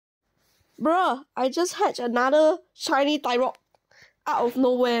Bruh, I just hatched another shiny Tyrogue out of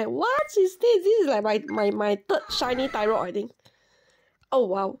nowhere. What is this? This is like my third shiny Tyrogue, I think. Oh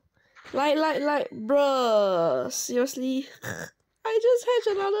wow. Like, bruh. Seriously. I just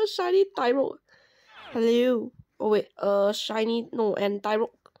hatched another shiny Tyrogue. Hello. Oh wait, shiny, no, and Tyrogue.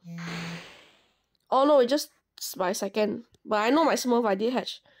 Oh no, it just by second. But I know my Smurf I did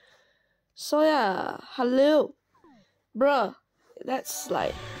hatch. So yeah, hello. Bruh, that's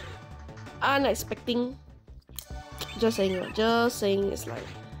like unexpected. Just saying, it's like,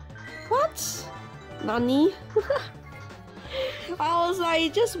 what? Nani? I was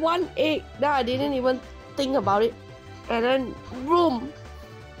like, just one egg. Then I didn't even think about it. And then, boom,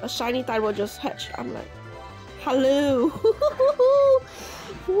 a shiny Tyrogue just hatched. I'm like, hello.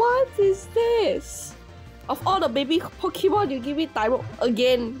 What is this? Of all the baby Pokemon, you give me Tyrogue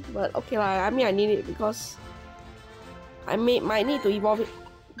again. But okay lah, I mean I need it because I might need to evolve it.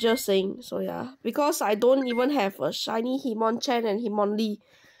 Just saying. So yeah, because I don't even have a shiny Hitmonchan and Hitmonlee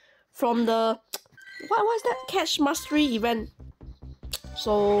from the what's that catch mastery event.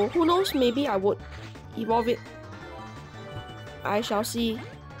 So who knows, maybe I would evolve it. I shall see.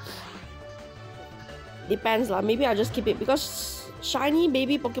 Depends lah. Maybe I'll just keep it because shiny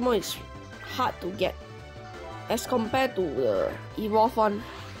baby Pokemon is hard to get as compared to the evolve one.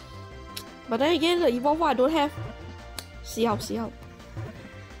 But then again, the evolve one I don't have. See how.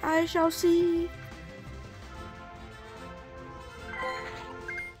 I shall see.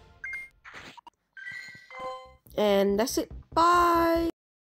 And that's it. Bye.